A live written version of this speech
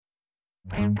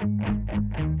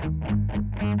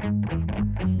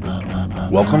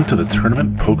Welcome to the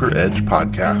Tournament Poker Edge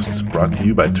podcast, brought to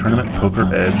you by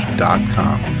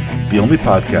TournamentPokerEdge.com, the only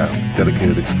podcast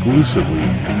dedicated exclusively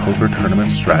to poker tournament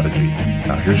strategy.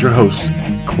 Now here's your host,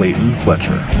 Clayton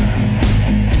Fletcher.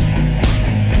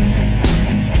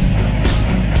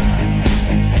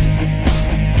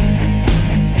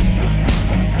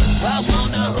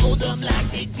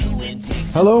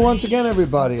 Hello once again,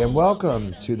 everybody, and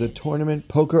welcome to the Tournament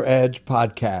Poker Edge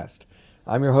podcast.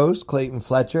 I'm your host, Clayton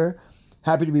Fletcher.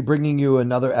 Happy to be bringing you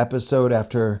another episode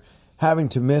after having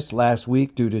to miss last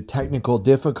week due to technical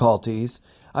difficulties.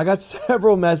 I got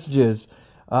several messages.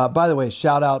 By the way,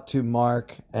 shout out to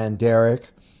Mark and Derek.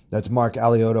 That's Mark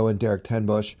Alioto and Derek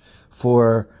Tenbush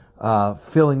for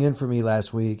filling in for me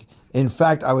last week. In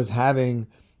fact, I was having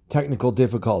technical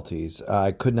difficulties.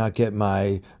 I could not get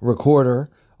my recorder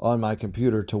on my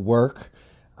computer to work.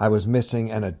 I was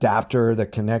missing an adapter that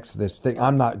connects this thing.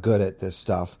 I'm not good at this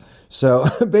stuff. So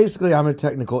basically, I'm a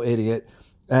technical idiot,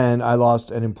 and I lost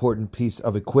an important piece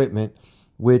of equipment,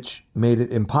 which made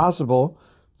it impossible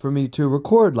for me to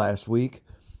record last week.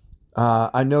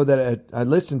 I know that I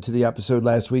listened to the episode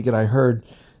last week, and I heard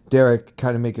Derek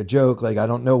kind of make a joke, like, I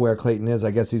don't know where Clayton is.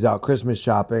 I guess he's out Christmas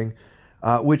shopping,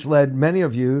 which led many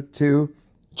of you to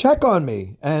check on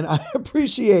me, and I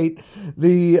appreciate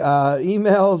the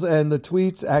emails and the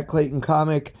tweets at Clayton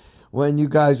Comic when you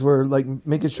guys were like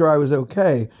making sure I was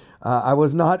okay. I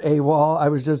was not AWOL. I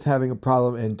was just having a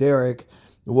problem, and Derek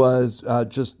was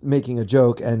just making a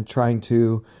joke and trying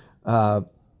to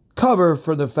cover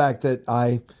for the fact that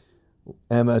I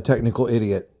am a technical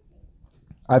idiot.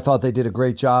 I thought they did a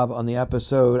great job on the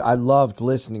episode. I loved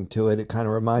listening to it. It kind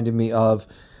of reminded me of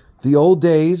the old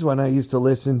days when I used to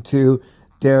listen to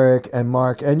Derek and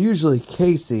Mark, and usually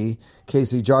Casey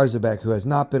Jarzabek, who has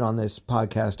not been on this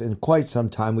podcast in quite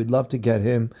some time. We'd love to get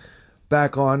him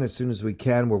back on as soon as we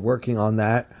can. We're working on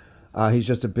that. He's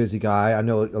just a busy guy. I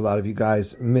know a lot of you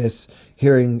guys miss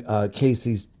hearing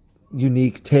Casey's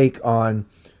unique take on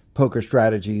poker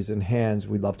strategies and hands.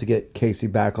 We'd love to get Casey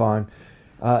back on.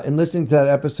 In listening to that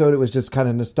episode, it was just kind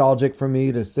of nostalgic for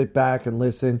me to sit back and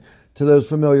listen to those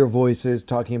familiar voices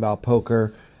talking about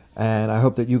poker. And I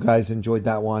hope that you guys enjoyed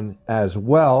that one as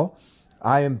well.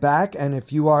 I am back, and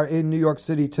if you are in New York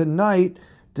City tonight,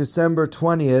 December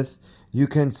 20th, you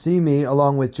can see me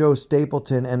along with Joe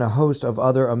Stapleton and a host of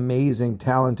other amazing,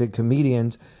 talented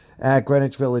comedians at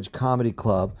Greenwich Village Comedy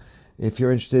Club. If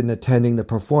you're interested in attending the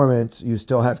performance, you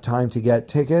still have time to get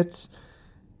tickets.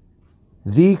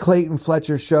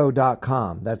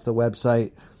 TheClaytonFletcherShow.com. That's the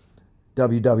website,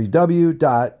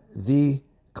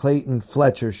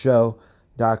 www.TheClaytonFletcherShow.com.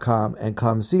 And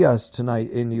come see us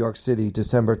tonight in New York City,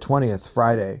 December 20th,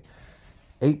 Friday,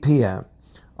 8 p.m.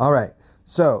 All right,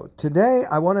 so today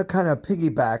I want to kind of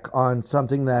piggyback on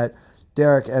something that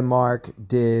Derek and Mark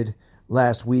did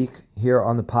last week here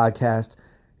on the podcast,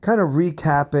 kind of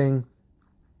recapping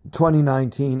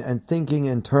 2019 and thinking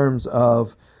in terms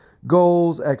of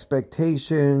goals,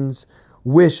 expectations,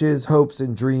 wishes, hopes,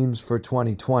 and dreams for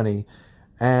 2020.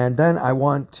 And then I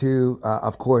want to,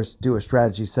 of course, do a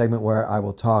strategy segment where I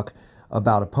will talk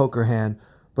about a poker hand.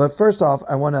 But first off,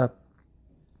 I want to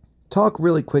talk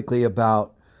really quickly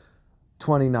about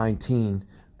 2019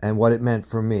 and what it meant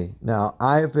for me. Now,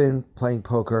 I have been playing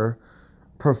poker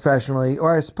professionally,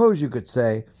 or I suppose you could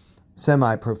say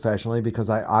semi-professionally, because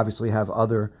I obviously have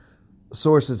other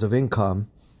sources of income.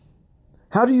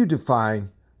 How do you define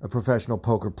a professional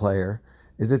poker player?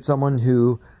 Is it someone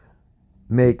who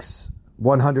makes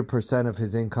 100% of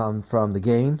his income from the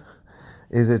game?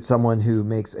 Is it someone who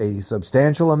makes a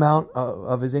substantial amount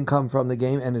of his income from the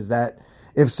game? And is that,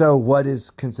 if so, what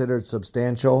is considered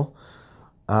substantial?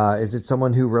 Is it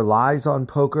someone who relies on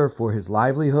poker for his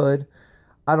livelihood?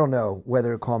 I don't know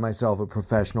whether to call myself a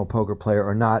professional poker player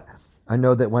or not. I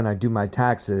know that when I do my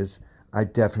taxes, I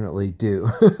definitely do.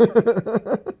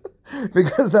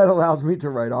 Because that allows me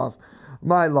to write off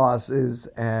my losses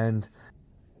and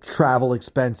travel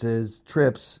expenses,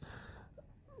 trips,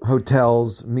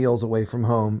 hotels, meals away from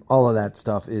home. All of that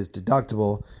stuff is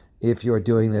deductible if you're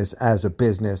doing this as a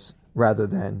business rather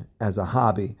than as a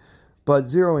hobby. But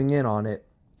zeroing in on it,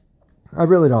 I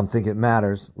really don't think it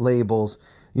matters. Labels.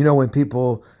 You know, when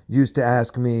people used to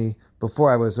ask me,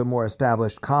 before I was a more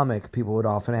established comic, people would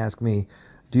often ask me,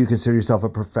 do you consider yourself a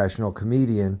professional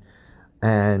comedian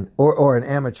or an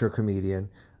amateur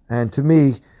comedian? And to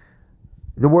me,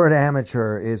 the word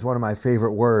amateur is one of my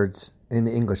favorite words in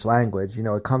the English language. You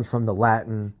know, it comes from the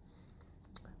Latin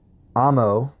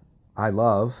amo, I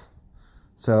love.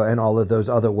 So, and all of those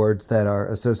other words that are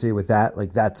associated with that,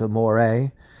 like that's amore,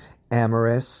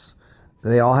 amorous,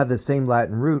 they all have the same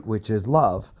Latin root, which is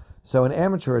love. So an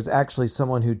amateur is actually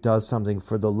someone who does something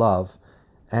for the love.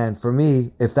 And for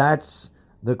me, if that's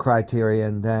the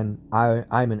criterion, then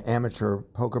I'm an amateur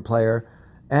poker player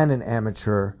and an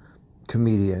amateur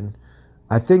comedian.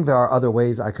 I think there are other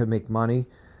ways I could make money.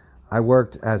 I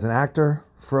worked as an actor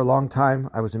for a long time.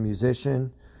 I was a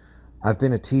musician. I've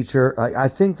been a teacher. I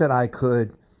think that I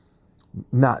could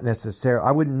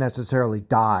I wouldn't necessarily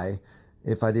die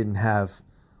if I didn't have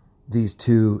these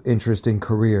two interesting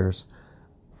careers.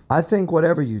 I think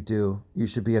whatever you do, you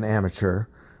should be an amateur,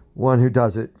 one who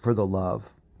does it for the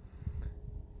love.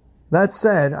 That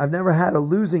said, I've never had a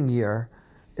losing year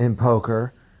in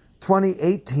poker.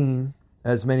 2018,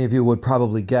 as many of you would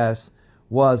probably guess,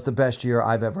 was the best year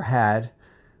I've ever had.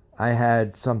 I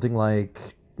had something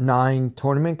like 9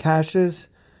 tournament cashes,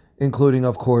 including,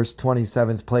 of course,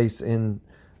 27th place in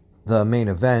the main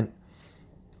event.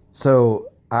 So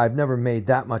I've never made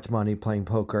that much money playing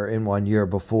poker in one year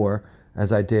before,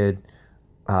 as I did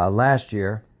last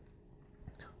year.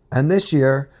 And this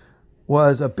year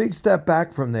was a big step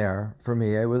back from there for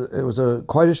me. It was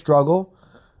quite a struggle.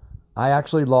 I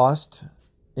actually lost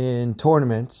in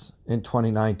tournaments in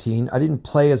 2019. I didn't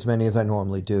play as many as I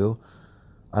normally do.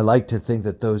 I like to think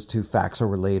that those two facts are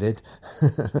related.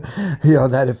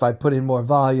 That if I put in more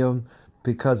volume,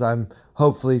 because I'm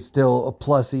hopefully still a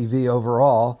plus EV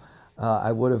overall,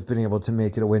 I would have been able to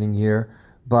make it a winning year.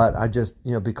 But I just,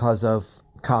 because of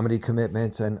comedy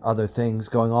commitments and other things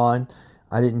going on,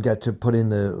 I didn't get to put in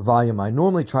the volume. I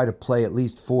normally try to play at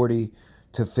least 40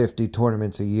 to 50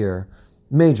 tournaments a year.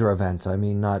 Major events, I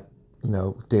mean, not,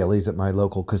 dailies at my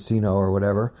local casino or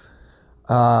whatever.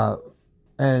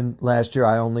 And last year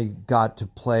I only got to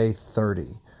play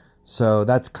 30. So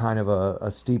that's kind of a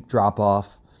steep drop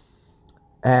off.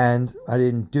 And I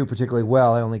didn't do particularly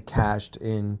well. I only cashed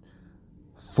in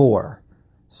 4.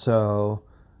 So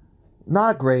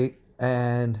not great.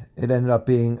 And it ended up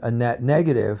being a net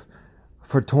negative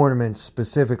for tournaments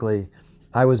specifically.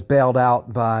 I was bailed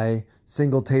out by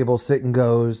single table sit and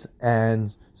goes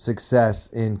and success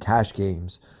in cash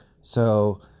games.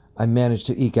 So I managed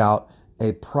to eke out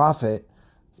a profit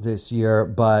this year,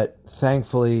 but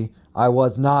thankfully I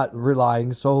was not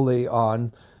relying solely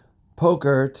on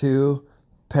poker to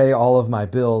pay all of my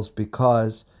bills,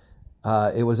 because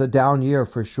it was a down year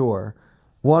for sure.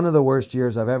 One of the worst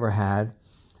years I've ever had.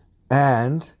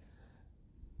 And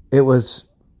it was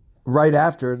right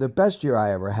after the best year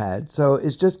I ever had. So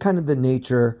it's just kind of the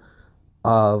nature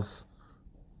of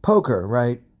poker,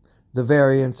 right? The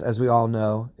variance, as we all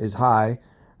know, is high.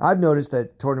 I've noticed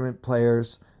that tournament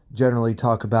players generally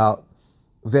talk about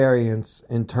variance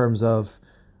in terms of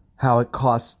how it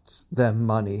costs them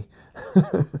money.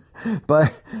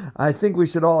 But I think we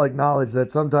should all acknowledge that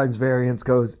sometimes variance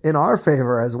goes in our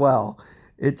favor as well.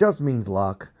 It just means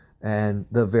luck and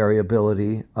the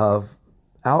variability of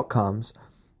outcomes.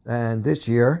 And this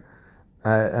year,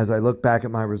 as I look back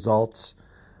at my results,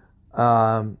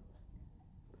 I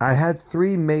had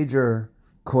 3 major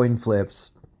coin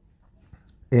flips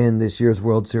in this year's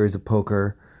World Series of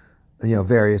Poker,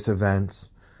 various events,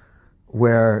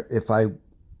 where if I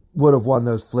would have won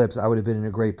those flips, I would have been in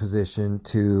a great position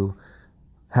to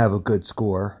have a good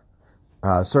score,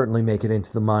 certainly make it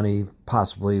into the money,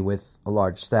 possibly with a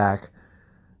large stack.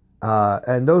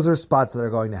 And those are spots that are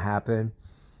going to happen.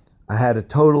 I had a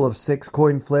total of 6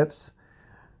 coin flips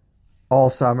all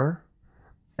summer,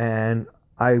 and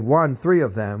I won 3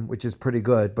 of them, which is pretty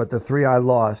good, but the 3 I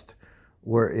lost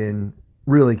were in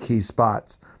really key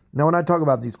spots. Now, when I talk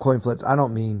about these coin flips, I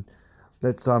don't mean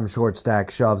that some short stack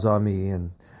shoves on me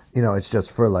and, it's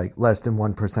just for like less than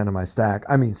 1% of my stack.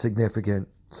 I mean significant,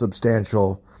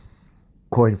 substantial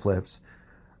coin flips.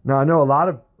 Now, I know a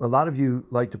lot of you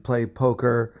like to play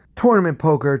poker, tournament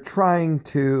poker, trying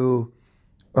to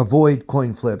avoid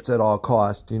coin flips at all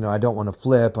costs. I don't want to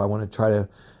flip. I want to try to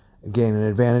gain an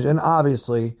advantage. And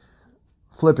obviously,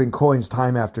 flipping coins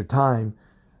time after time,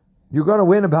 you're going to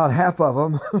win about half of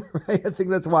them, right? I think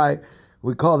that's why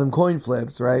we call them coin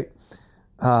flips, right?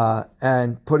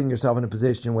 And putting yourself in a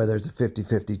position where there's a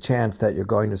 50-50 chance that you're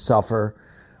going to suffer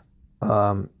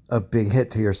a big hit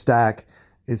to your stack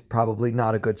is probably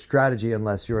not a good strategy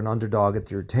unless you're an underdog at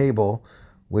your table,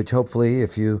 which hopefully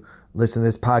if you listen to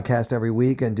this podcast every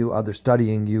week and do other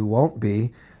studying, you won't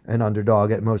be an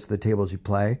underdog at most of the tables you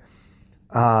play.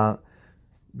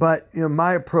 But,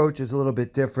 my approach is a little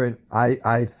bit different.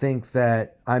 I think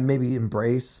that I maybe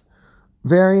embrace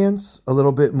variance a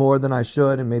little bit more than I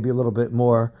should, and maybe a little bit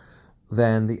more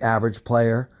than the average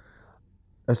player,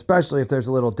 especially if there's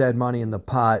a little dead money in the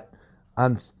pot.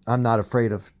 I'm not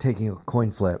afraid of taking a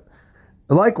coin flip.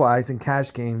 Likewise, in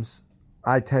cash games,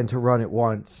 I tend to run it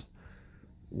once,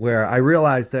 where I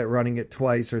realized that running it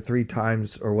twice or three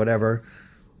times or whatever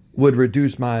would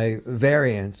reduce my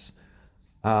variance.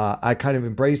 I kind of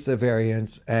embrace the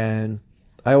variance, and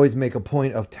I always make a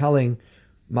point of telling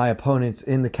my opponents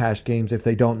in the cash games, if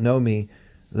they don't know me,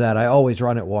 that I always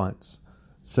run it once.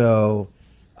 So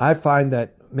I find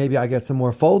that maybe I get some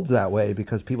more folds that way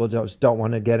because people just don't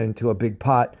want to get into a big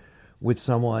pot with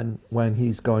someone when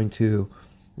he's going to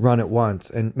run it once.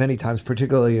 And many times,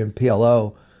 particularly in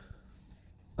PLO,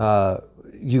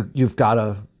 you've got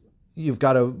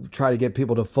to try to get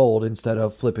people to fold instead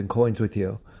of flipping coins with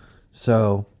you.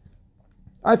 So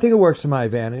I think it works to my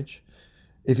advantage.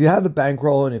 If you have the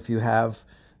bankroll and if you have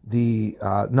the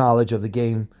knowledge of the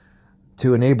game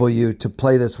to enable you to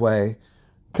play this way,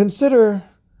 consider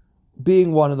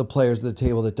being one of the players at the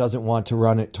table that doesn't want to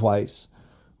run it twice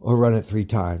or run it three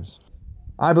times.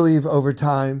 I believe over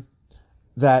time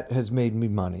that has made me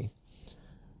money.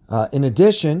 In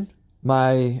addition,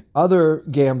 my other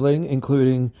gambling,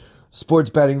 including sports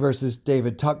betting versus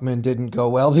David Tuckman, didn't go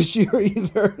well this year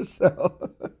either.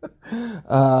 So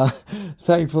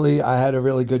thankfully, I had a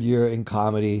really good year in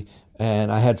comedy,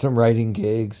 and I had some writing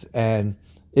gigs, and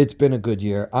it's been a good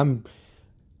year. I'm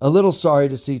a little sorry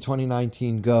to see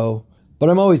 2019 go, but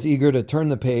I'm always eager to turn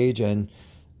the page and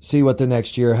see what the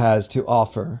next year has to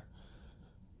offer.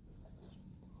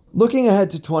 Looking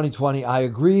ahead to 2020, I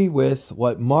agree with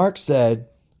what Mark said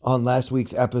on last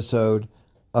week's episode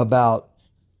about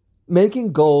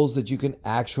making goals that you can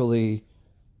actually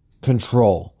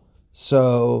control.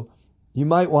 So you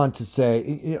might want to say,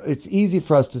 it's easy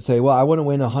for us to say, well, I want to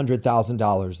win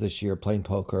 $100,000 this year playing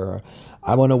poker. Or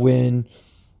I want to win,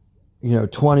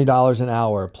 $20 an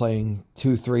hour playing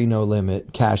 2-3 no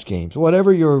limit cash games,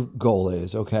 whatever your goal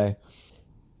is. Okay.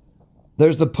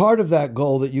 There's the part of that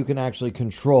goal that you can actually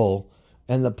control,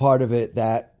 and the part of it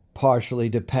that partially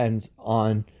depends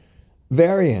on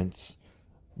variance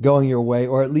going your way,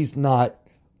 or at least not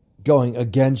going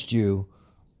against you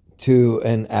to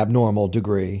an abnormal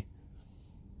degree.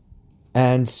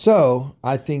 And so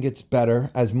I think it's better,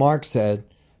 as Mark said,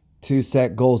 to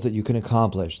set goals that you can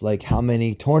accomplish, like how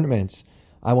many tournaments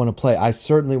I want to play. I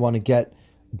certainly want to get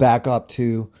back up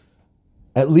to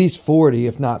at least 40,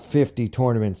 if not 50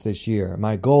 tournaments this year.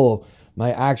 My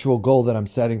actual goal that I'm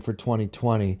setting for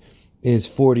 2020 is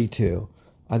 42.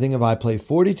 I think if I play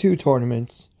 42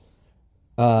 tournaments,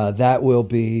 that will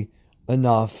be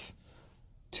enough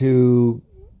to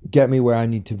get me where I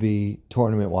need to be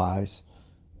tournament-wise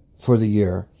for the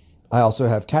year. I also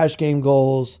have cash game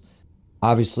goals,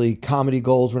 obviously comedy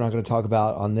goals we're not going to talk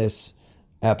about on this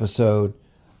episode,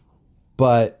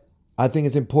 but I think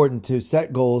it's important to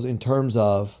set goals in terms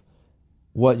of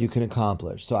what you can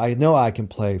accomplish. So I know I can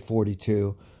play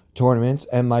 42 tournaments,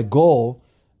 and my goal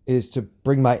is to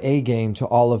bring my A game to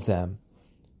all of them.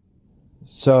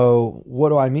 So what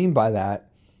do I mean by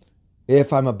that?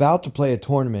 If I'm about to play a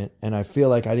tournament and I feel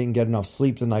like I didn't get enough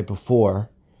sleep the night before,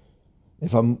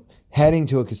 if I'm heading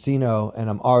to a casino and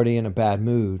I'm already in a bad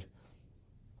mood,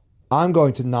 I'm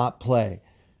going to not play.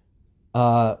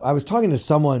 I was talking to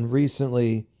someone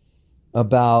recently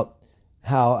about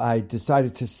how I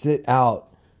decided to sit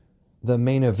out the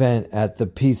main event at the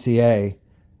PCA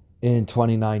in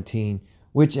 2019,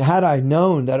 which had I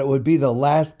known that it would be the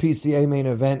last PCA main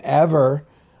event ever,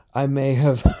 I may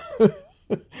have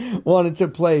wanted to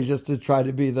play just to try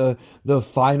to be the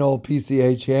final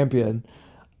PCA champion.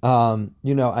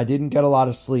 I didn't get a lot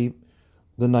of sleep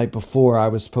the night before I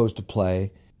was supposed to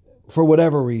play. For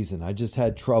whatever reason, I just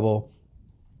had trouble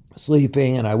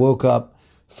sleeping, and I woke up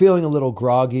feeling a little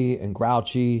groggy and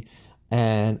grouchy,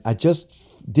 and I just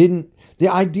didn't... The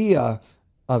idea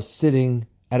of sitting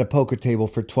at a poker table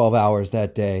for 12 hours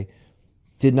that day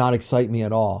did not excite me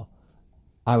at all.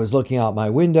 I was looking out my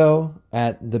window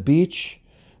at the beach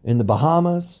in the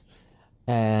Bahamas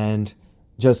and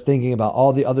just thinking about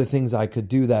all the other things I could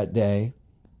do that day,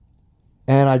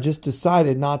 and I just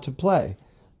decided not to play.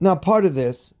 Now, part of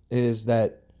this is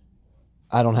that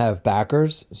I don't have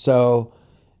backers, so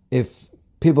if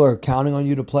people are counting on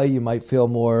you to play, you might feel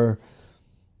more,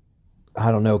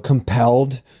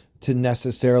 compelled to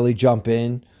necessarily jump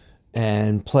in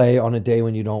and play on a day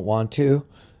when you don't want to.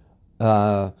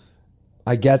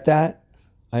 I get that.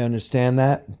 I understand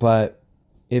that. But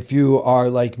if you are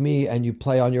like me and you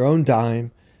play on your own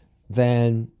dime,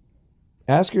 then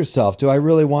ask yourself, do I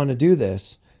really want to do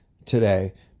this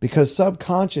today? Because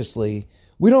subconsciously,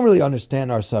 we don't really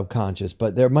understand our subconscious,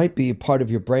 but there might be a part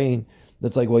of your brain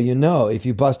that's like, well, if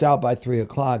you bust out by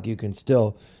 3:00, you can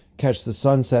still catch the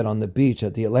sunset on the beach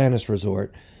at the Atlantis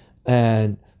Resort.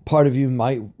 And part of you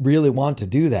might really want to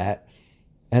do that.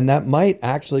 And that might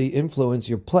actually influence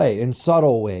your play in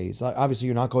subtle ways. Obviously,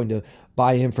 you're not going to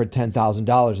buy in for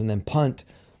 $10,000 and then punt.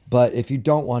 But if you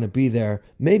don't want to be there,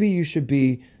 maybe you should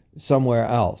be somewhere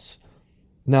else.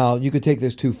 Now, you could take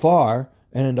this too far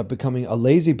and end up becoming a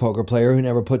lazy poker player who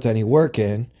never puts any work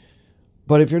in.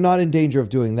 But if you're not in danger of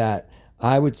doing that,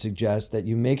 I would suggest that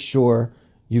you make sure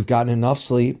you've gotten enough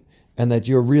sleep and that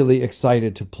you're really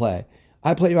excited to play.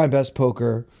 I play my best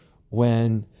poker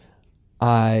when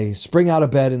I spring out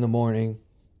of bed in the morning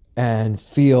and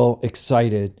feel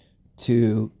excited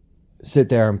to sit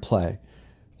there and play.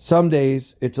 Some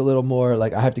days it's a little more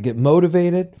like I have to get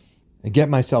motivated and get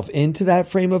myself into that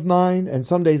frame of mind. And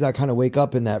some days I kind of wake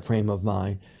up in that frame of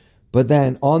mind. But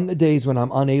then on the days when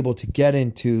I'm unable to get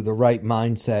into the right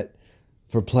mindset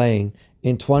for playing,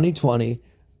 in 2020,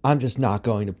 I'm just not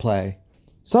going to play.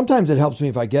 Sometimes it helps me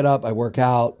if I get up, I work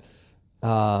out,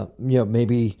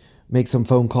 maybe make some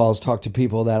phone calls, talk to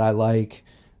people that I like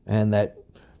and that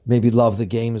maybe love the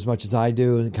game as much as I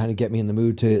do and kind of get me in the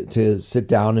mood to sit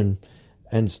down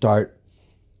and start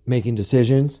making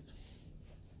decisions.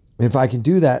 If I can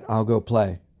do that, I'll go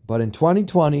play. But in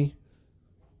 2020,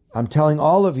 I'm telling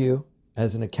all of you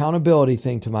as an accountability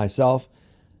thing to myself,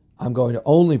 I'm going to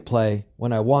only play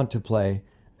when I want to play,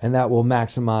 and that will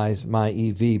maximize my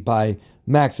EV by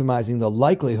maximizing the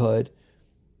likelihood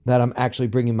that I'm actually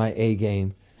bringing my A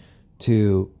game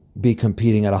to be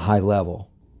competing at a high level.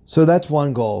 So that's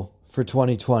one goal for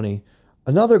 2020.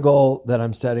 Another goal that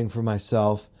I'm setting for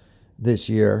myself this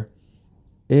year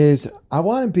is I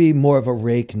want to be more of a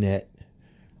rake nit.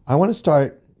 I want to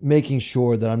start making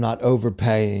sure that I'm not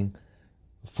overpaying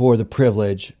for the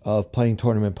privilege of playing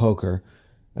tournament poker.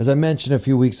 As I mentioned a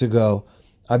few weeks ago,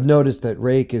 I've noticed that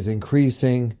rake is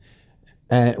increasing.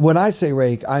 And when I say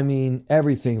rake, I mean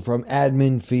everything from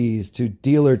admin fees to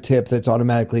dealer tip that's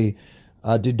automatically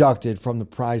deducted from the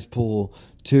prize pool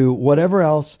to whatever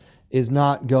else is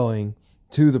not going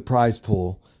to the prize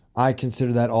pool. I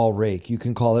consider that all rake. You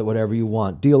can call it whatever you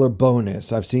want. Dealer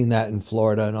bonus. I've seen that in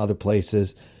Florida and other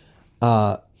places.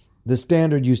 The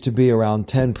standard used to be around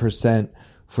 10%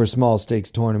 for small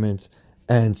stakes tournaments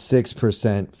and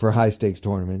 6% for high stakes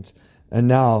tournaments. And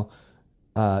now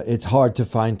it's hard to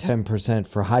find 10%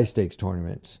 for high stakes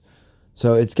tournaments.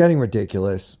 So it's getting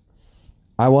ridiculous.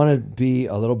 I want to be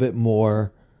a little bit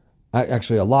more,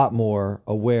 actually a lot more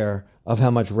aware of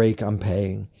how much rake I'm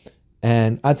paying.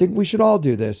 And I think we should all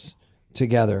do this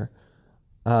together.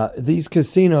 These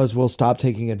casinos will stop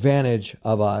taking advantage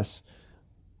of us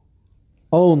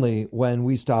only when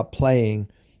we stop playing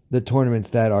the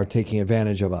tournaments that are taking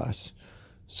advantage of us.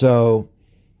 So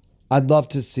I'd love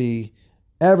to see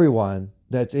everyone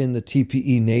that's in the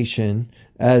TPE Nation,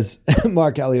 as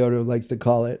Mark Alioto likes to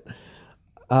call it,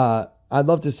 I'd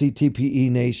love to see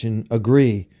TPE Nation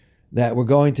agree that we're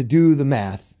going to do the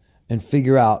math and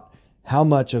figure out how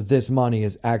much of this money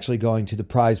is actually going to the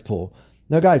prize pool.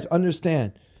 Now, guys,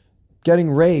 understand,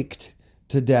 getting raked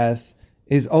to death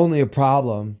is only a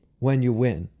problem when you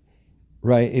win,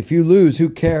 right? If you lose, who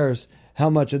cares how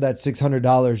much of that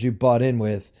 $600 you bought in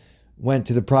with went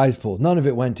to the prize pool? None of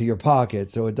it went to your pocket,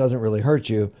 so it doesn't really hurt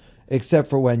you, except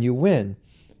for when you win.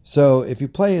 So if you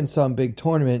play in some big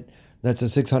tournament that's a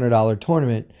 $600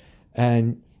 tournament,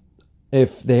 and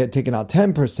if they had taken out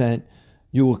 10%,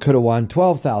 you could have won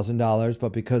 $12,000,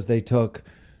 but because they took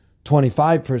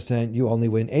 25%, you only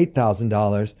win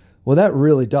 $8,000. Well, that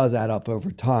really does add up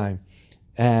over time.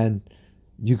 And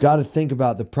you got to think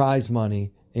about the prize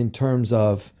money in terms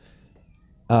of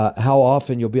how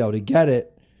often you'll be able to get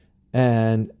it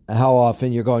and how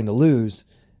often you're going to lose.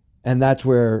 And that's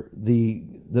where the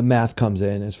math comes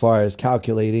in as far as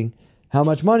calculating how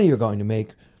much money you're going to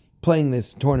make playing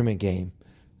this tournament game.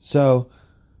 So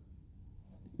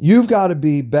you've got to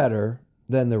be better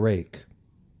than the rake.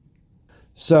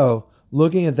 So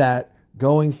looking at that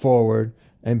going forward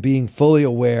and being fully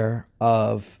aware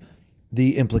of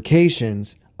the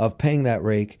implications of paying that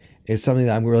rake is something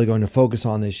that I'm really going to focus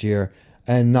on this year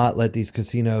and not let these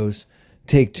casinos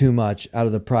take too much out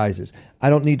of the prizes. I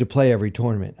don't need to play every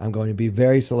tournament. I'm going to be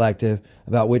very selective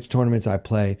about which tournaments I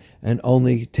play and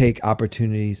only take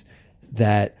opportunities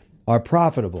that are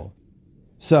profitable.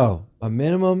 So a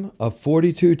minimum of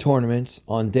 42 tournaments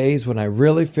on days when I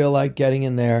really feel like getting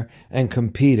in there and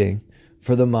competing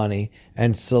for the money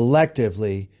and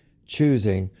selectively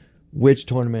choosing which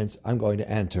tournaments I'm going to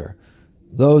enter.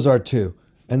 Those are two.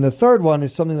 And the third one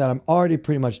is something that I'm already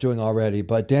pretty much doing already,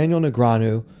 but Daniel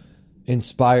Negreanu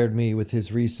inspired me with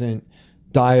his recent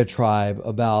diatribe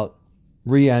about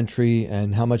re-entry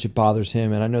and how much it bothers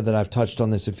him. And I know that I've touched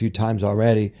on this a few times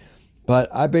already, but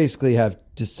I basically have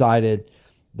decided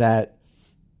that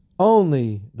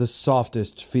only the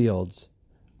softest fields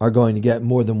are going to get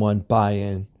more than one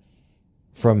buy-in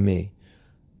from me.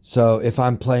 So if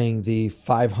I'm playing the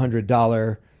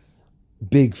 $500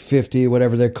 Big 50,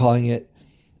 whatever they're calling it,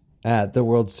 at the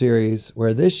World Series,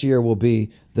 where this year will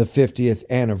be the 50th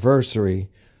anniversary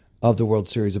of the World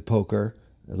Series of Poker.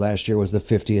 Last year was the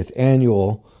 50th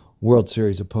annual World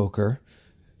Series of Poker.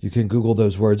 You can Google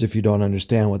those words if you don't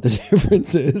understand what the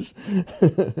difference is.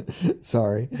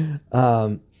 Sorry.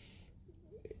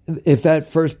 If that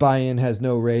first buy-in has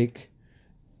no rake,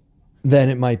 then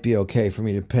it might be okay for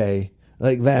me to pay.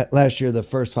 Like that last year, the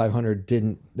first 500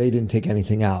 didn't take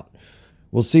anything out.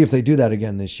 We'll see if they do that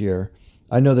again this year.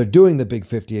 I know they're doing the Big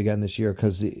 50 again this year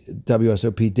because the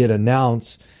WSOP did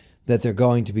announce that they're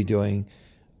going to be doing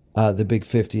the Big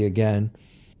 50 again.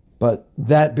 But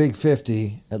that Big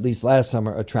 50, at least last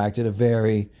summer, attracted a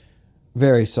very,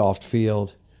 very soft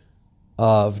field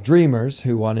of dreamers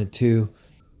who wanted to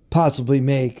possibly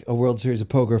make a World Series of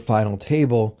Poker final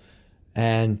table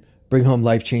and bring home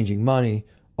life-changing money,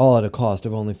 all at a cost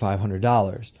of only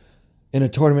 $500. In a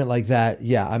tournament like that,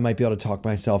 yeah, I might be able to talk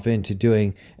myself into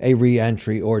doing a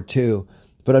re-entry or two,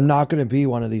 but I'm not going to be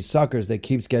one of these suckers that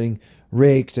keeps getting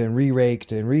raked and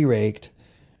re-raked and re-raked.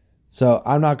 So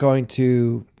I'm not going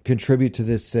to contribute to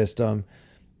this system,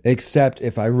 except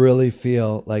if I really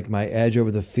feel like my edge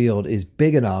over the field is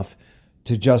big enough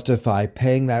to justify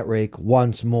paying that rake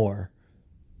once more.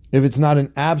 If it's not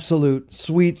an absolute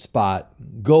sweet spot,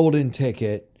 golden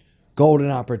ticket,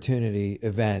 golden opportunity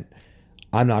event,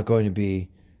 I'm not going to be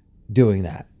doing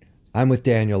that. I'm with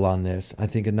Daniel on this. I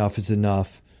think enough is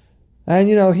enough. And,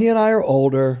 he and I are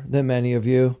older than many of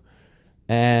you,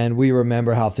 and we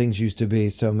remember how things used to be.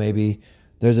 So maybe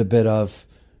there's a bit of,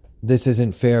 this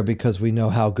isn't fair because we know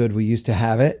how good we used to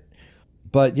have it.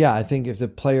 But yeah, I think if the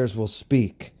players will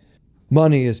speak,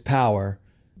 money is power.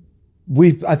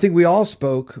 I think we all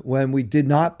spoke when we did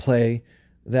not play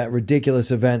that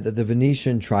ridiculous event that the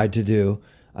Venetian tried to do.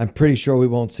 I'm pretty sure we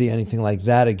won't see anything like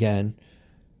that again.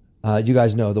 You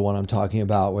guys know the one I'm talking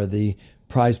about, where the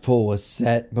prize pool was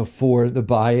set before the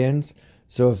buy-ins.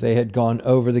 So if they had gone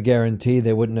over the guarantee,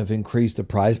 they wouldn't have increased the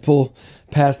prize pool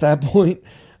past that point.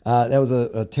 That was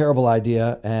a terrible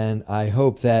idea, and I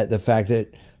hope that the fact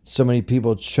that so many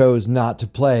people chose not to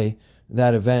play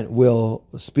that event will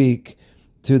speak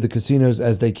to the casinos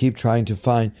as they keep trying to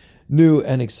find new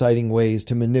and exciting ways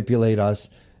to manipulate us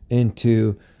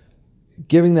into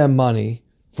giving them money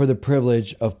for the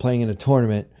privilege of playing in a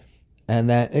tournament. And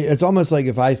that it's almost like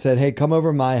if I said, hey, come over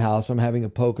to my house, I'm having a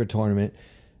poker tournament,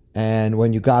 and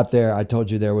when you got there, I told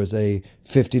you there was a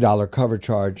 $50 cover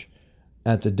charge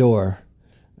at the door.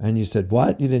 And you said,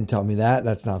 what? You didn't tell me that.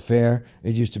 That's not fair.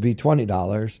 It used to be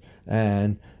 $20.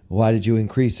 And why did you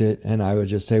increase it? And I would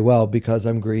just say, well, because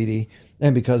I'm greedy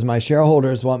and because my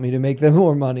shareholders want me to make them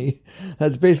more money.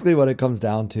 That's basically what it comes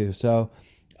down to. So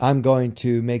I'm going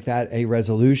to make that a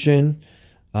resolution,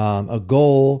 a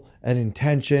goal, an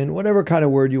intention, whatever kind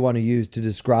of word you want to use to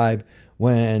describe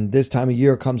when this time of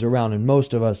year comes around and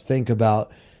most of us think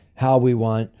about how we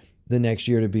want the next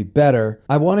year to be better.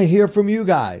 I want to hear from you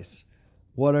guys.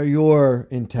 What are your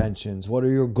intentions? What are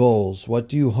your goals? What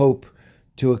do you hope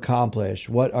to accomplish?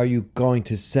 What are you going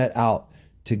to set out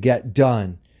to get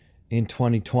done in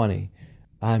 2020?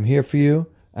 I'm here for you,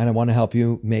 and I want to help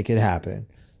you make it happen.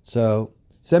 So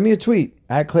send me a tweet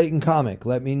at Clayton Comic.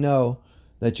 Let me know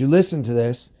that you listen to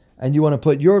this and you want to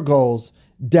put your goals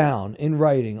down in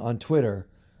writing on Twitter,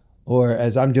 or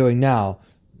as I'm doing now,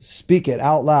 speak it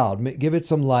out loud. Give it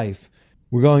some life.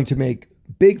 We're going to make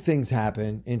big things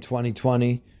happen in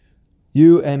 2020.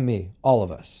 You and me, all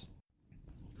of us.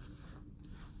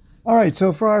 All right,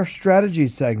 so for our strategy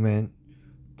segment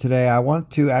today, I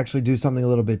want to actually do something a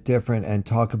little bit different and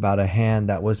talk about a hand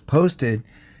that was posted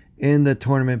in the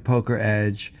Tournament Poker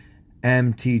Edge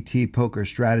MTT Poker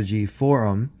Strategy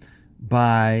Forum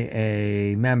by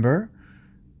a member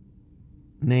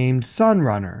named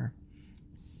Sunrunner.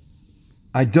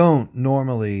 I don't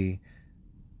normally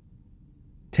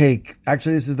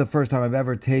actually this is the first time I've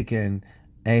ever taken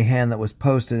a hand that was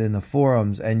posted in the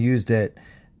forums and used it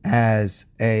as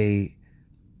a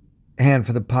hand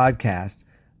for the podcast.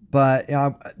 But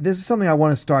this is something I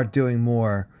want to start doing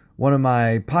more. One of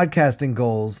my podcasting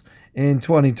goals in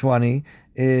 2020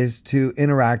 is to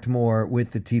interact more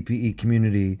with the TPE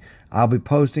community. I'll be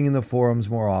posting in the forums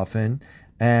more often,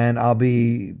 and I'll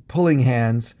be pulling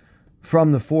hands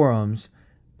from the forums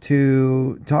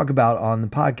to talk about on the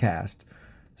podcast.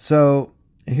 So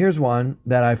here's one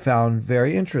that I found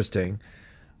very interesting.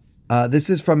 This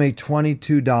is from a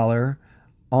 $22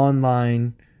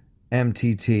 online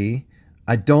MTT.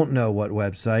 I don't know what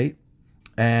website.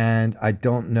 and I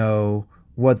don't know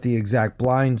what the exact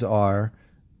blinds are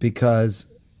because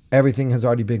everything has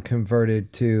already been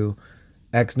converted to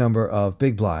X number of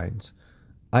big blinds.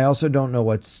 I also don't know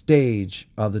what stage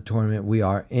of the tournament we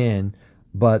are in,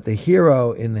 but the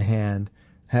hero in the hand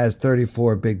has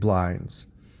 34 big blinds,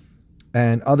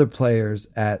 and other players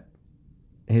at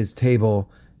his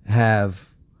table have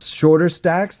shorter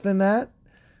stacks than that.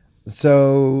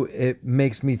 So it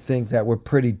makes me think that we're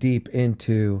pretty deep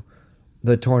into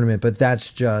the tournament, but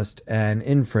that's just an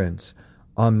inference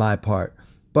on my part.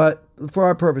 But for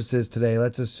our purposes today,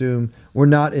 let's assume we're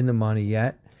not in the money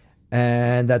yet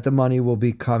and that the money will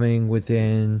be coming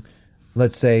within,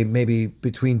 let's say, maybe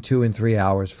between 2 and 3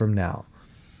 hours from now.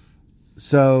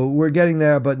 So we're getting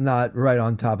there, but not right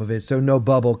on top of it. So no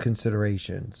bubble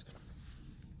considerations.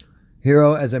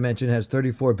 Hero, as I mentioned, has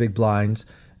 34 big blinds.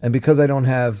 And because I don't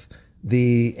have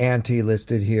the ante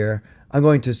listed here, I'm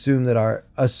going to assume that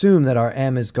our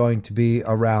M is going to be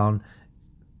around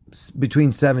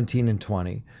between 17 and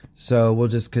 20. So we'll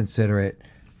just consider it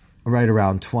right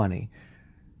around 20.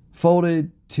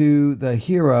 Folded to the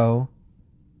hero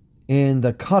in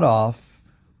the cutoff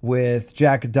with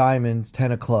Jack of Diamonds,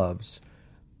 10 of Clubs.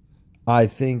 I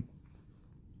think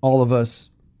all of us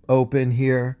open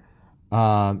here.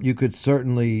 You could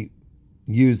certainly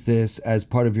use this as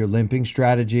part of your limping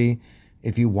strategy.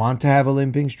 If you want to have a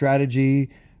limping strategy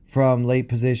from late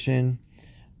position,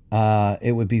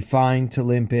 it would be fine to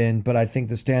limp in, but I think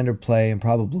the standard play and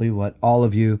probably what all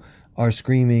of you are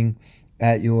screaming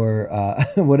at your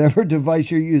whatever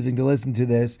device you're using to listen to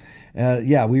this,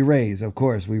 we raise. Of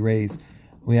course, we raise.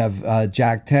 We have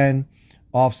Jack 10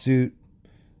 offsuit,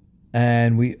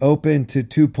 and we open to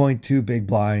 2.2 big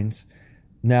blinds.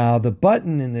 Now, the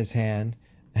button in this hand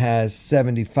has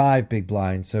 75 big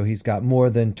blinds, so he's got more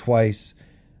than twice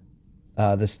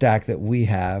the stack that we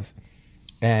have,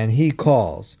 and he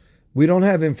calls. We don't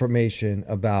have information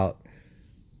about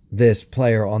this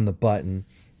player on the button,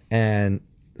 and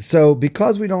so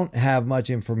because we don't have much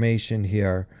information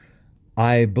here,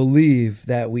 I believe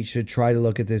that we should try to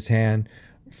look at this hand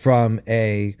from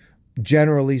a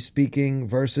generally speaking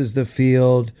versus the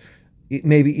field,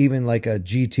 maybe even like a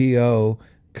GTO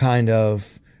kind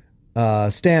of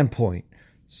standpoint.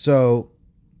 So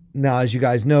now, as you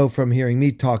guys know from hearing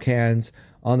me talk hands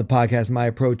on the podcast, my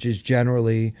approach is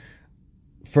generally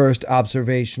first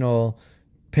observational,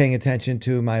 paying attention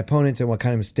to my opponents and what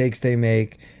kind of mistakes they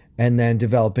make, and then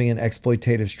developing an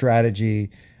exploitative strategy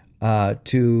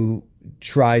to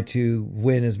try to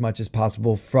win as much as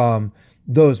possible from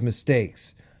those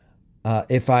mistakes.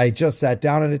 If I just sat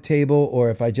down at a table, or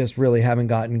if I just really haven't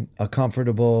gotten a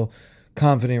comfortable,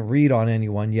 confident read on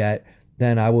anyone yet,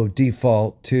 then I will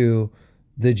default to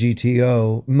the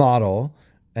GTO model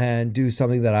and do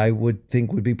something that I would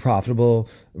think would be profitable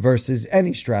versus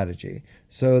any strategy.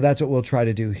 So that's what we'll try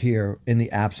to do here in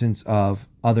the absence of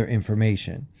other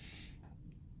information.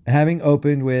 Having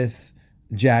opened with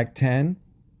Jack 10,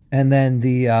 and then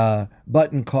the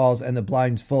button calls and the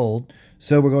blinds fold.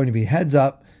 So we're going to be heads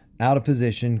up, out of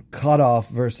position, cut off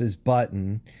versus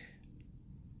button.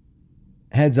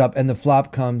 Heads up, and the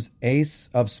flop comes ace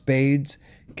of spades,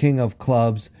 king of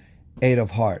clubs, 8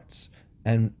 of hearts.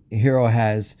 And hero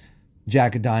has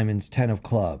Jack of Diamonds, 10 of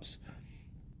clubs.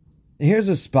 Here's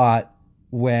a spot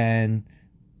when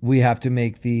we have to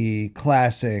make the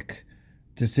classic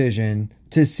decision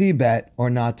to c-bet or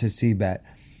not to c-bet.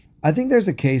 I think there's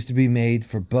a case to be made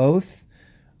for both.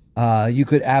 You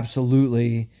could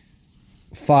absolutely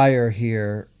fire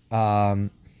here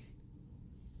and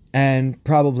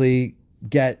probably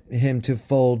get him to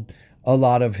fold a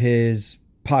lot of his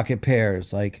pocket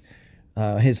pairs. Like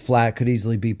his flat could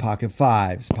easily be pocket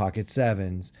fives, pocket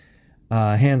sevens,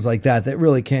 hands like that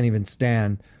really can't even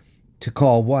stand to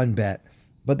call one bet.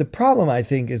 But the problem, I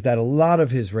think, is that a lot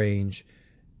of his range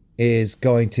is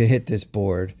going to hit this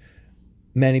board.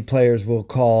 Many players will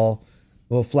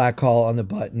flat call on the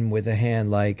button with a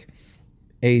hand like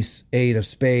ace 8 of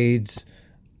spades.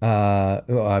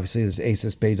 Obviously there's ace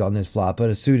of spades on this flop, but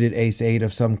a suited ace 8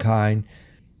 of some kind,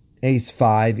 ace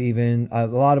 5 even. A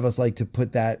lot of us like to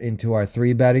put that into our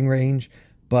 3-betting range,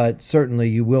 but certainly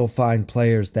you will find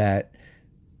players that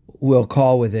will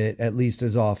call with it at least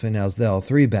as often as they'll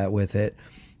 3-bet with it,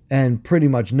 and pretty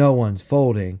much no one's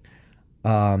folding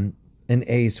an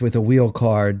ace with a wheel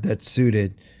card that's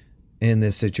suited in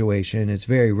this situation. It's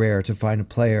very rare to find a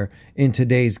player in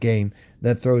today's game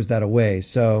that throws that away.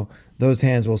 So those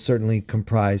hands will certainly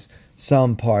comprise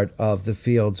some part of the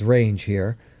field's range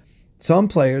here. Some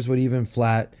players would even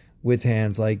flat with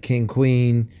hands like king,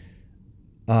 queen.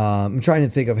 I'm trying to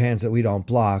think of hands that we don't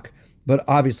block, but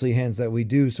obviously hands that we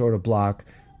do sort of block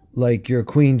like your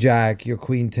queen jack, your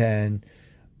queen 10,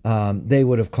 they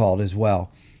would have called as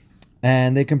well.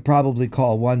 And they can probably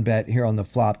call one bet here on the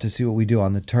flop to see what we do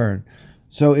on the turn.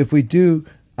 So if we do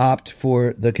opt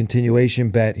for the continuation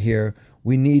bet here,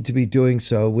 we need to be doing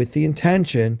so with the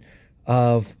intention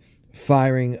of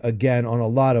firing again on a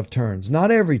lot of turns.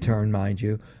 Not every turn, mind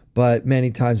you, but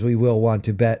many times we will want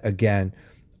to bet again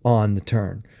on the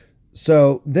turn.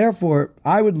 So therefore,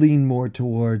 I would lean more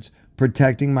towards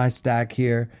protecting my stack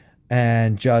here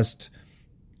and just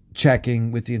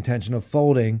checking with the intention of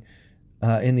folding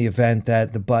in the event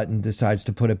that the button decides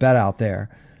to put a bet out there.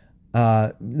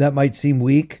 That might seem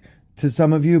weak to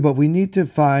some of you, but we need to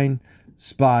find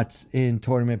spots in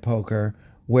tournament poker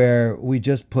where we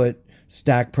just put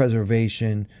stack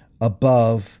preservation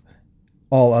above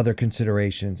all other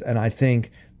considerations. And I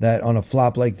think that on a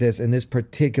flop like this, in this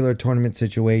particular tournament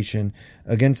situation,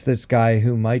 against this guy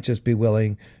who might just be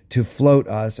willing to float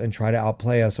us and try to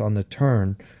outplay us on the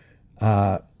turn,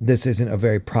 this isn't a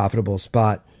very profitable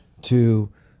spot to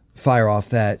fire off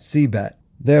that C bet.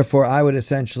 Therefore, I would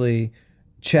essentially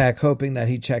check, hoping that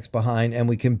he checks behind and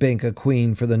we can bank a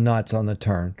queen for the nuts on the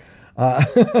turn.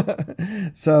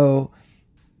 So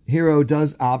Hero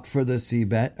does opt for the C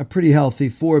bet, a pretty healthy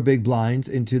 4 big blinds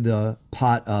into the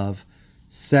pot of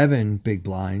 7 big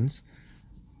blinds,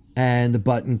 and the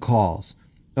button calls.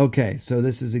 Okay, so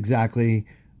this is exactly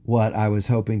what I was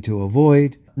hoping to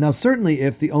avoid. Now, certainly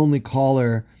if the only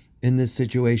caller in this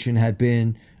situation had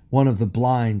been one of the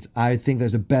blinds, I think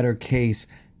there's a better case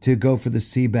to go for the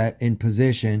C bet in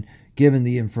position, given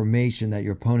the information that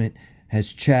your opponent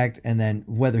has checked, and then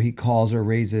whether he calls or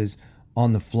raises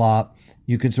on the flop,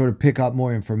 you can sort of pick up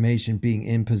more information being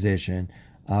in position.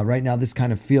 Right now, this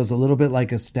kind of feels a little bit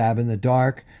like a stab in the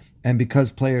dark, and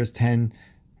because players tend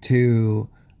to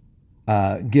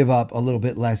give up a little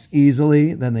bit less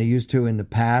easily than they used to in the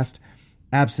past,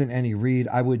 absent any read,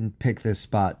 I wouldn't pick this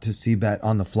spot to C bet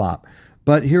on the flop.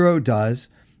 But Hero does,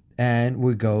 and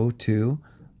we go to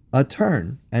a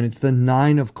turn, and it's the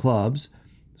 9 of clubs.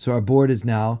 So our board is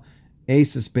now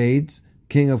ace of spades,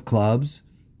 king of clubs,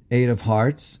 8 of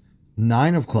hearts,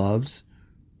 9 of clubs,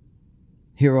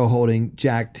 Hero holding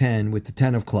jack 10 with the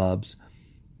 10 of clubs.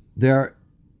 There's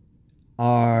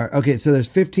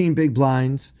 15 big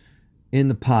blinds in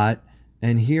the pot,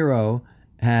 and Hero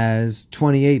has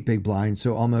 28 big blinds,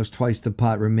 so almost twice the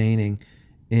pot remaining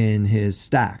in his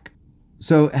stack.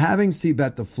 So having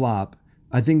C-bet the flop,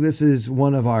 I think this is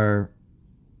one of our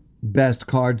best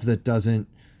cards that doesn't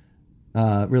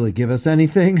really give us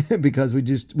anything because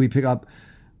we pick up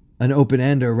an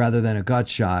open-ender rather than a gut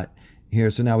shot here.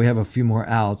 So now we have a few more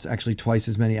outs, actually twice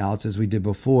as many outs as we did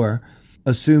before,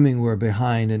 assuming we're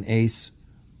behind an ace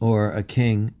or a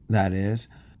king, that is.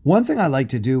 One thing I like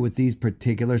to do with these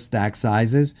particular stack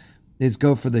sizes is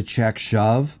go for the check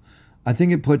shove. I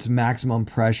think it puts maximum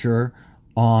pressure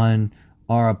on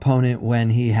our opponent when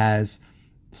he has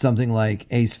something like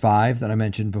ace 5 that I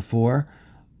mentioned before.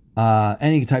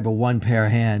 Any type of one pair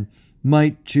hand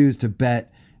might choose to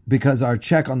bet because our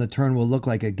check on the turn will look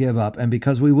like a give up, and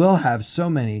because we will have so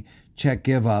many check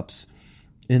give ups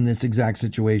in this exact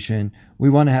situation, we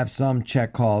want to have some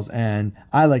check calls, and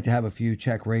I like to have a few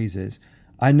check raises.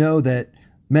 I know that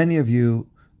many of you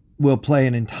will play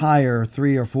an entire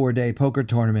 3 or 4 day poker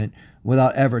tournament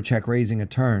without ever check raising a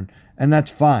turn, and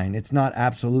that's fine. It's not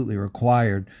absolutely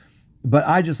required, but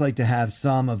I just like to have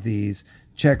some of these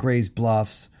check raise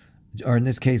bluffs, or in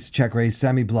this case, check raise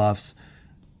semi bluffs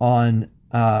on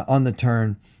the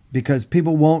turn, because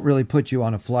people won't really put you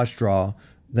on a flush draw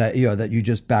that you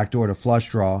just backdoor to flush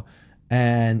draw,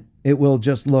 and it will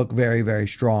just look very, very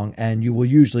strong, and you will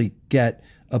usually get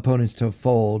opponents to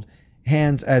fold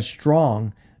hands as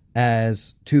strong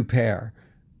as 2 pair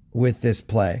with this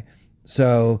play.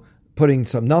 So putting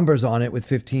some numbers on it with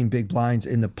 15 big blinds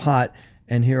in the pot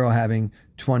and Hero having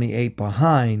 28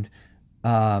 behind,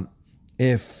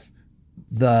 if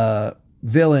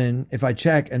I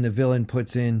check and the villain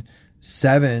puts in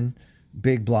 7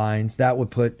 big blinds, that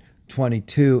would put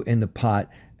 22 in the pot,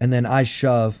 and then I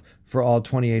shove for all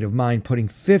 28 of mine, putting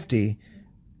 50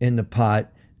 in the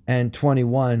pot and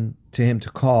 21 to him to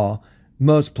call.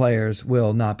 Most players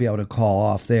will not be able to call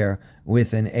off there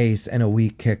with an ace and a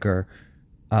weak kicker,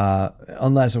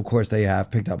 unless, of course, they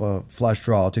have picked up a flush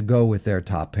draw to go with their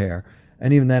top pair.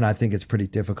 And even then, I think it's pretty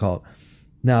difficult.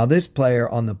 Now, this player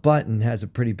on the button has a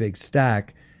pretty big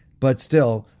stack, but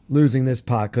still, losing this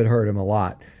pot could hurt him a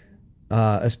lot,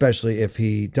 especially if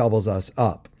he doubles us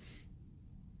up.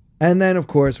 And then, of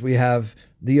course, we have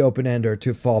the open-ender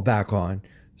to fall back on.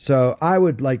 So I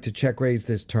would like to check raise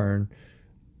this turn.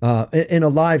 In a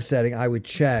live setting, I would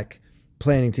check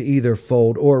planning to either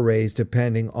fold or raise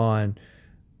depending on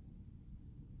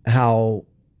how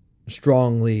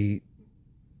strongly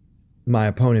my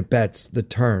opponent bets the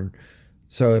turn.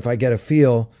 So if I get a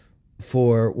feel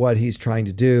for what he's trying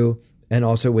to do, and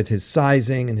also with his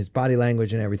sizing and his body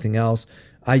language and everything else,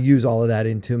 I use all of that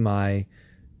into my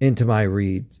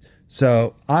reads.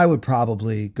 So I would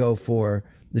probably go for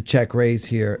the check raise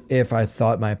here if I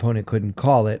thought my opponent couldn't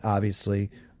call it,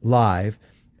 obviously, live,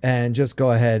 and just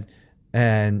go ahead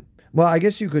and, well, I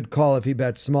guess you could call if he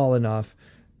bets small enough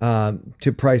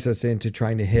to price us into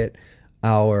trying to hit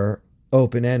our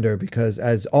open ender, because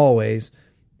as always,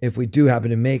 if we do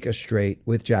happen to make a straight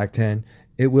with Jack 10,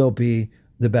 it will be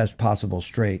the best possible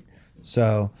straight.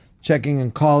 So checking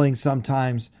and calling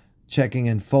sometimes, checking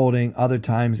and folding other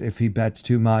times if he bets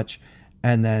too much,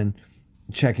 and then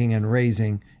checking and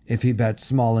raising if he bets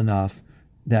small enough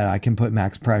that I can put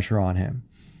max pressure on him.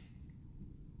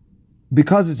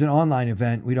 Because it's an online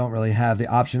event, we don't really have the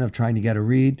option of trying to get a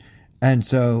read. And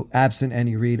so absent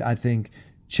any read, I think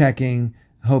checking,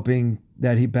 hoping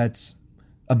that he bets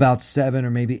about 7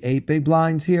 or maybe 8 big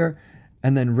blinds here,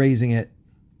 and then raising it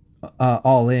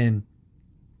all in,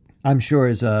 I'm sure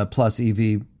is a plus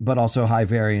EV, but also high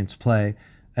variance play,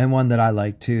 and one that I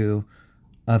like to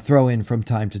throw in from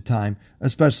time to time,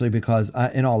 especially because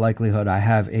in all likelihood I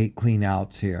have 8 clean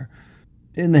outs here.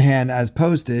 In the hand as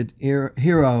posted,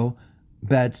 Hero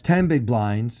bets 10 big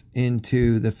blinds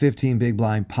into the 15 big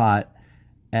blind pot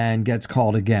and gets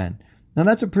called again. Now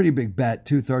that's a pretty big bet.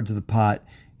 2/3 of the pot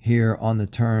here on the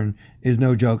turn is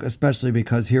no joke, especially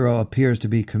because Hero appears to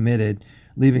be committed,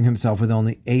 leaving himself with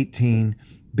only 18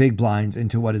 big blinds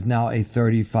into what is now a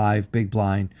 35 big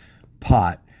blind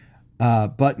pot.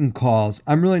 Button calls.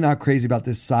 I'm really not crazy about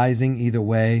this sizing either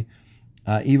way.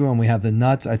 Even when we have the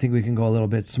nuts, I think we can go a little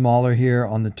bit smaller here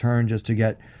on the turn just to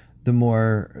get the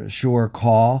more sure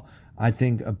call. I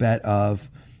think a bet of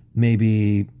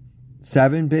maybe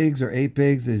 7 bigs or 8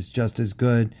 bigs is just as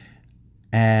good.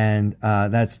 And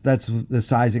that's the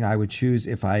sizing I would choose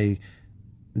if I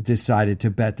decided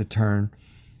to bet the turn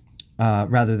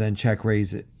rather than check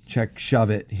raise it, check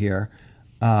shove it here.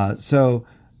 So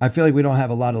I feel like we don't have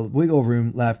a lot of wiggle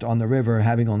room left on the river,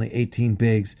 having only 18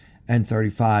 bigs and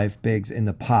 35 bigs in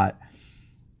the pot.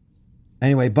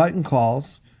 Anyway, button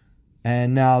calls.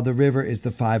 And now the river is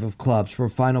the 5 of clubs for a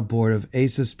final board of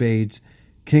ace of spades,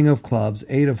 king of clubs,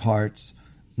 8 of hearts,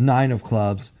 9 of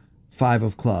clubs, 5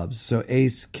 of clubs. So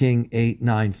ace, king, 8,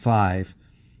 9, 5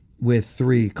 with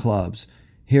 3 clubs.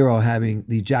 Hero having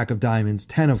the jack of diamonds,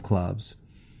 10 of clubs.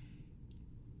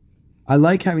 I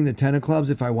like having the 10 of clubs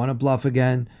if I want to bluff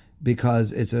again, because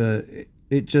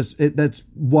that's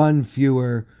one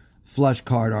fewer flush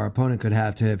card our opponent could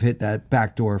have to have hit that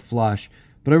backdoor flush.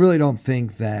 But I really don't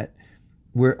think that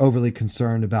we're overly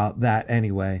concerned about that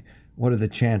anyway. What are the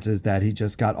chances that he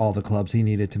just got all the clubs he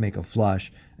needed to make a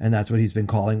flush, and that's what he's been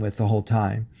calling with the whole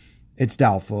time? It's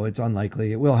doubtful. It's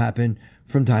unlikely. It will happen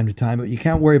from time to time, but you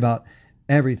can't worry about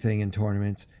everything in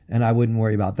tournaments, and I wouldn't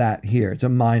worry about that here. It's a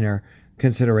minor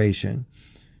consideration.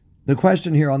 The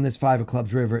question here on this 5 of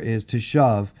clubs river is to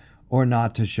shove or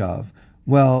not to shove.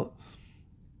 Well,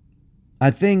 I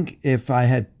think if I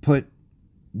had put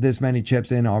this many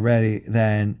chips in already,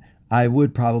 then I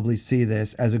would probably see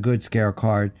this as a good scare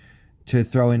card to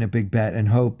throw in a big bet and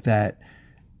hope that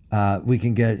we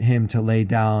can get him to lay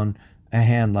down a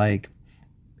hand like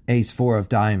ace 4 of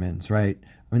diamonds, right?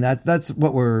 I mean, that's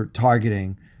what we're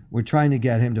targeting. We're trying to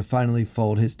get him to finally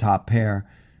fold his top pair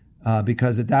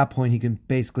because at that point he can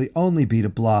basically only beat a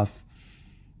bluff.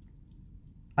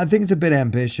 I think it's a bit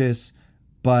ambitious,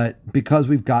 but because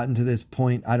we've gotten to this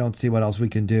point, I don't see what else we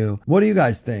can do. What do you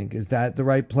guys think? Is that the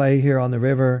right play here on the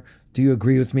river? Do you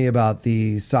agree with me about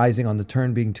the sizing on the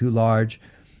turn being too large?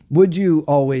 Would you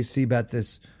always see bet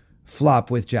this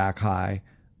flop with jack high?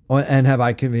 And have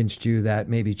I convinced you that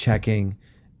maybe checking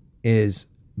is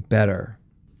better?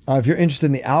 If you're interested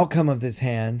in the outcome of this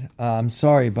hand, I'm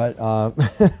sorry, but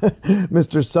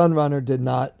Mr. Sunrunner did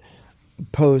not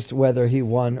post whether he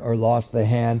won or lost the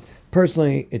hand.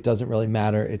 Personally, it doesn't really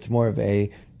matter. It's more of a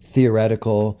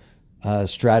theoretical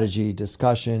strategy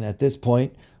discussion at this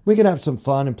point. We can have some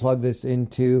fun and plug this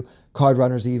into Card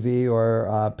Runners EV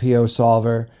or PO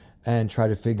Solver and try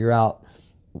to figure out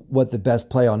what the best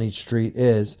play on each street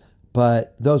is.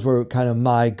 But those were kind of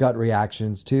my gut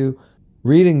reactions to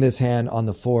reading this hand on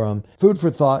the forum. Food for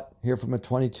thought here from a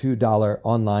 $22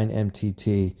 online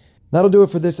MTT. That'll do it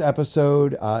for this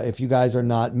episode. If you guys are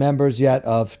not members yet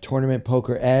of Tournament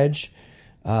Poker Edge,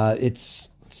 it's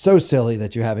so silly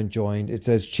that you haven't joined. It's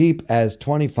as cheap as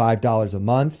 $25 a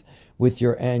month. with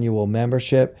your annual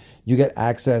membership. You get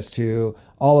access to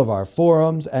all of our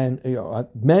forums, and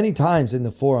many times in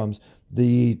the forums,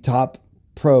 the top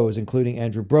pros, including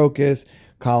Andrew Brokus,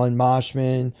 Colin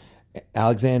Moshman,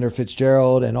 Alexander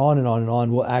Fitzgerald, and on and on and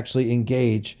on, will actually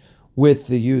engage with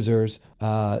the users.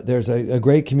 There's a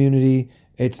great community.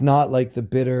 It's not like the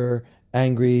bitter,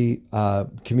 angry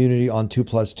community on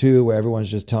 2+2 where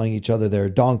everyone's just telling each other they're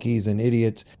donkeys and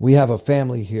idiots. We have a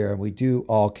family here, and we do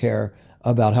all care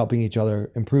about helping each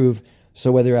other improve.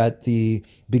 So whether at the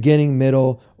beginning,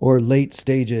 middle, or late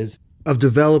stages of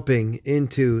developing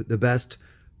into the best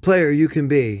player you can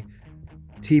be,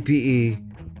 TPE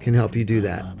can help you do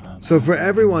that. So for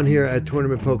everyone here at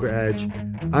Tournament Poker Edge,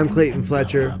 I'm Clayton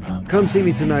Fletcher. Come see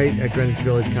me tonight at Greenwich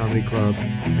Village Comedy Club,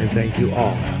 and thank you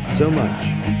all so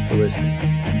much for listening.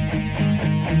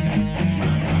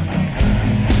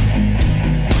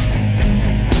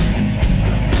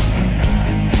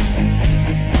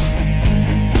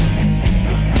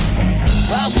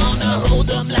 I wanna hold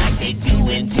them like they do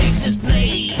in Texas,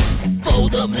 please.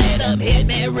 Fold them, let them hit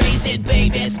me, raise it,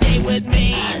 baby, stay with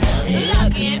me.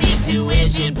 Log in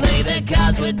intuition, play the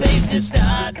cards with babes to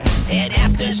start. And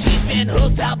after she's been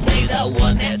hooked, I'll play the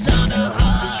one that's on her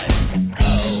heart.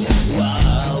 Oh,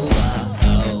 whoa,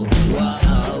 whoa, whoa,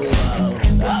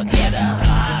 whoa. I'll get her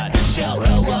heart, show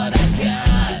her what I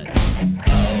got.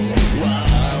 Oh,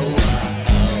 whoa,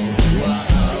 whoa, whoa,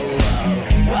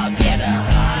 whoa. I'll get her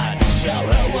heart, show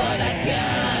her what I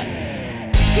got.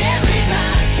 Carry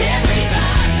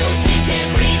mine, though she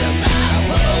can't read a mile.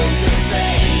 Hold the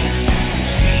face,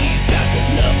 she's got to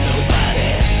love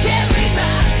nobody. Carry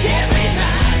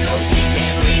mine, though she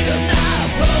can't read a mile.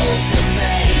 Hold the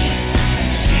face,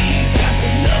 she's got to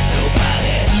love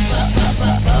nobody.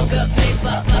 Poker face,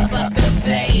 poker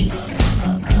face.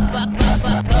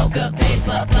 Poker face,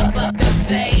 poker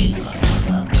face.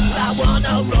 I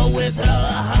wanna roll with her,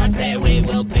 a hard pair we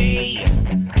will be.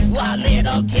 While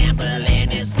little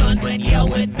gambling is fun when you're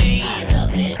with me. I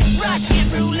love it. Russian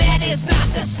roulette is not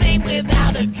the same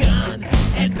without a gun.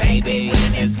 And baby,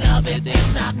 when it's love,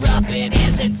 it's not rough, it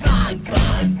isn't fun.